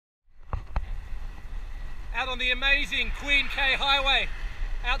out on the amazing Queen K Highway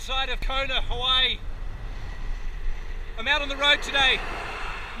outside of Kona, Hawaii. I'm out on the road today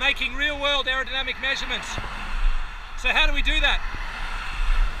making real-world aerodynamic measurements. So how do we do that?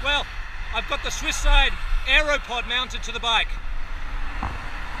 Well, I've got the Swiss Side AeroPod mounted to the bike.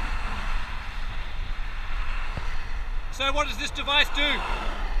 So what does this device do?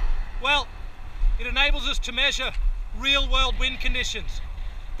 Well, it enables us to measure real-world wind conditions.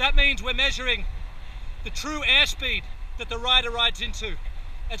 That means we're measuring the true airspeed that the rider rides into,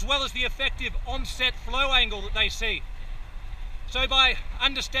 as well as the effective onset flow angle that they see. So by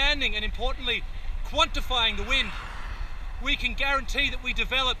understanding and importantly quantifying the wind, we can guarantee that we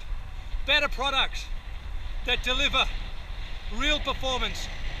develop better products that deliver real performance,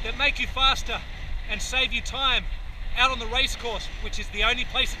 that make you faster and save you time out on the race course, which is the only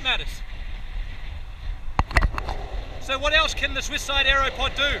place it matters. So what else can the Swiss Side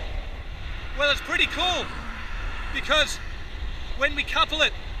AeroPod do? Well, it's pretty cool, because when we couple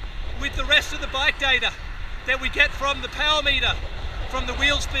it with the rest of the bike data that we get from the power meter, from the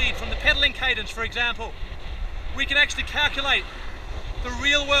wheel speed, from the pedaling cadence, for example, we can actually calculate the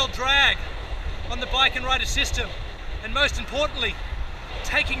real world drag on the bike and rider system, and most importantly,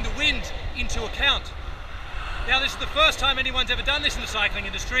 taking the wind into account. Now, this is the first time anyone's ever done this in the cycling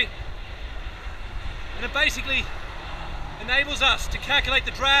industry, and it basically enables us to calculate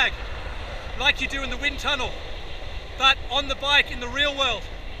the drag like you do in the wind tunnel, but on the bike in the real world,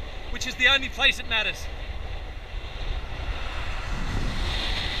 which is the only place it matters.